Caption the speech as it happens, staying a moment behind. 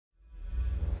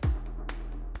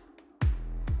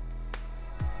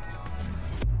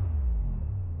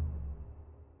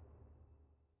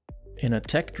In a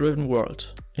tech-driven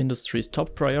world, industry's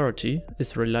top priority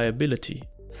is reliability.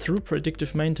 Through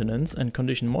predictive maintenance and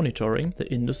condition monitoring,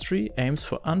 the industry aims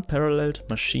for unparalleled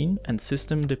machine and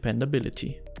system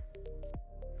dependability.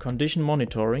 Condition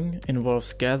monitoring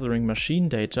involves gathering machine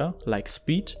data like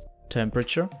speed,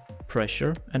 temperature,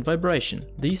 pressure and vibration.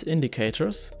 These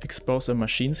indicators expose a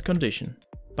machine's condition.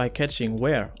 By catching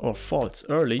wear or faults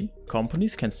early,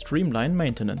 companies can streamline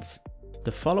maintenance.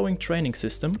 The following training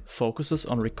system focuses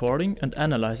on recording and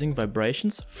analyzing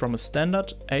vibrations from a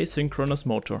standard asynchronous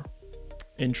motor.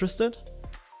 Interested?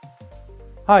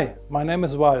 Hi, my name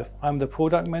is Ralf. I'm the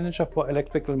product manager for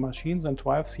electrical machines and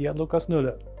drives here at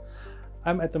Lucas-Nuelle.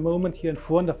 I'm at the moment here in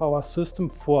front of our system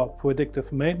for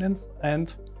predictive maintenance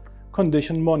and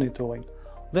condition monitoring.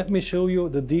 Let me show you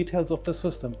the details of the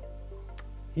system.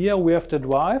 Here we have the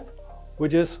drive,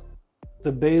 which is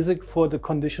the basic for the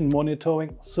condition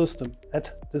monitoring system.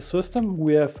 At the system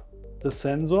we have the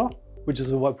sensor, which is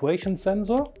a vibration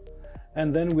sensor,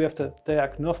 and then we have the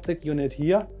diagnostic unit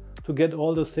here to get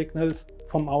all the signals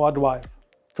from our drive.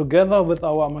 Together with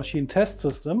our machine test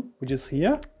system, which is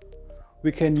here,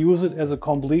 we can use it as a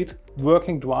complete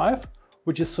working drive,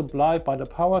 which is supplied by the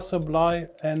power supply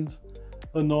and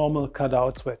a normal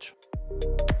cutout switch.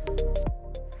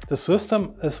 The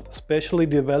system is specially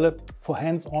developed for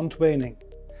hands-on training.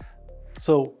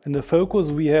 So in the focus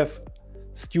we have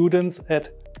students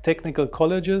at technical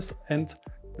colleges and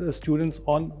the students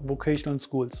on vocational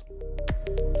schools.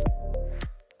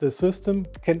 The system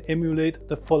can emulate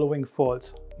the following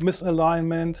faults: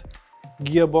 misalignment,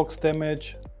 gearbox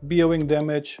damage, bearing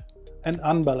damage and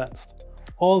unbalanced.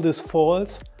 All these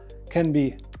faults can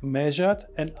be measured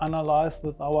and analyzed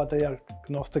with our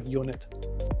diagnostic unit.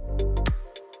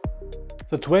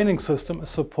 The training system is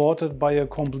supported by a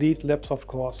complete LabSoft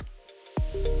course.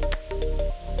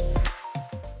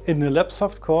 In the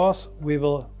LabSoft course, we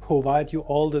will provide you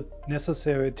all the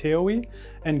necessary theory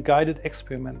and guided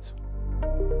experiments.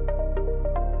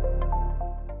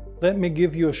 Let me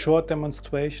give you a short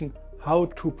demonstration how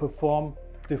to perform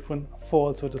different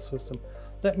faults with the system.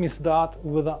 Let me start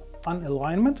with an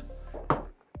unalignment.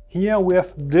 Here we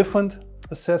have different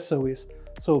accessories.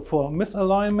 So for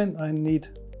misalignment I need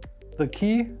the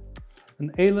key,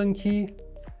 an Allen key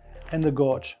and a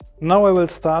gauge. Now I will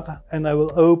start and I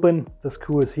will open the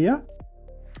screws here.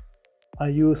 I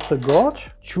use the gauge,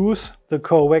 choose the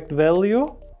correct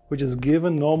value, which is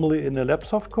given normally in the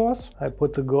LabSoft course. I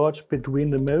put the gauge between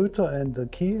the motor and the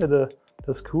key, the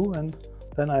screw, and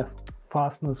then I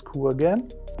fasten the screw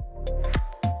again.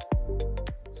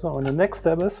 So and the next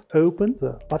step is open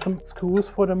the bottom screws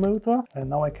for the motor, and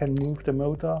now I can move the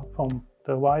motor from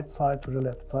the right side to the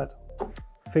left side.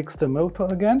 Fix the motor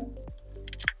again.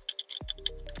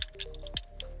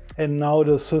 And now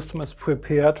the system is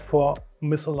prepared for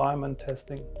misalignment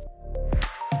testing.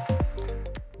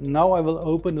 Now I will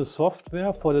open the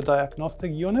software for the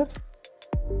diagnostic unit.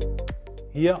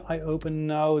 Here I open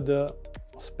now the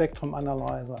spectrum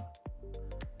analyzer.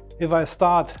 If I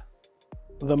start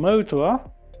the motor,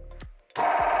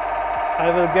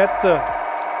 I will get the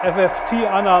FFT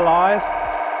analysis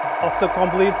of the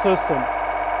complete system.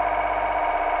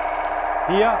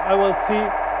 Here I will see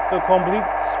the complete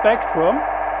spectrum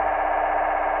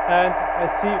and I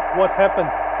see what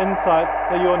happens inside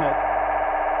the unit.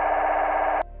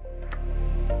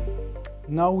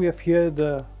 Now we have here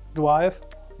the drive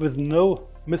with no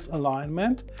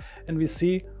misalignment, and we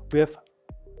see we have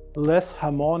less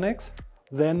harmonics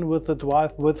than with the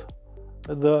drive with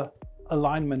the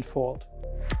alignment fault.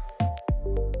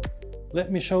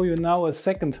 Let me show you now a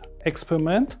second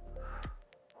experiment.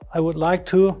 I would like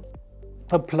to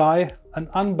apply an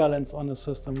unbalance on the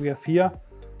system. We have here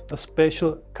a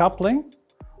special coupling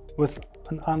with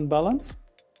an unbalance,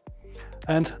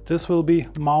 and this will be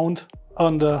mounted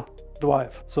on the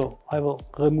drive. So I will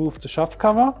remove the shaft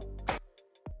cover,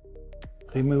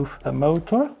 remove the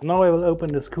motor. Now I will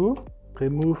open the screw,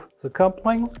 remove the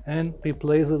coupling and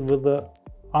replace it with the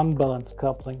unbalanced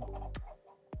coupling.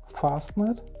 Fasten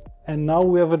it. And now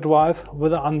we have a drive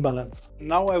with the unbalanced.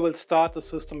 Now I will start the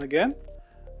system again,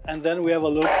 and then we have a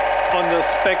look on the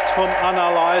spectrum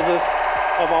analysis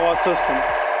of our system.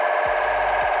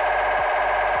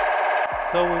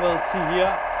 So we will see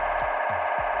here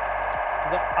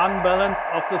the unbalance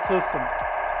of the system.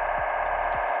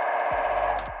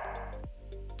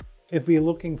 If we're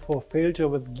looking for failure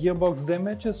with gearbox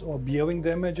damages or bearing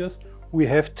damages, we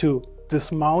have to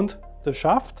dismount the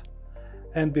shaft,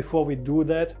 and before we do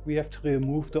that we have to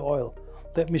remove the oil.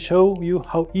 Let me show you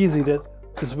how easy that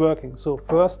is working. So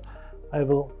first I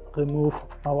will remove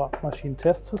our machine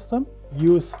test system,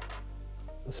 use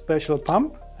a special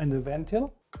pump and a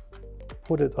ventile.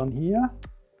 put it on here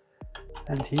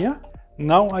and here.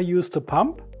 Now I use the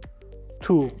pump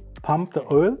to pump the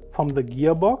oil from the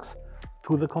gearbox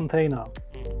to the container.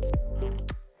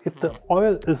 If the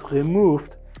oil is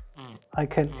removed, I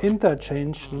can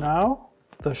interchange now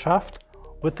the shaft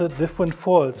with the different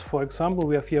faults. For example,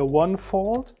 we have here one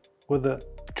fault with a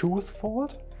tooth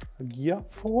fault, a gear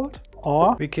fault,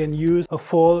 or we can use a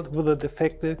fault with a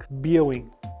defective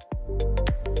bearing.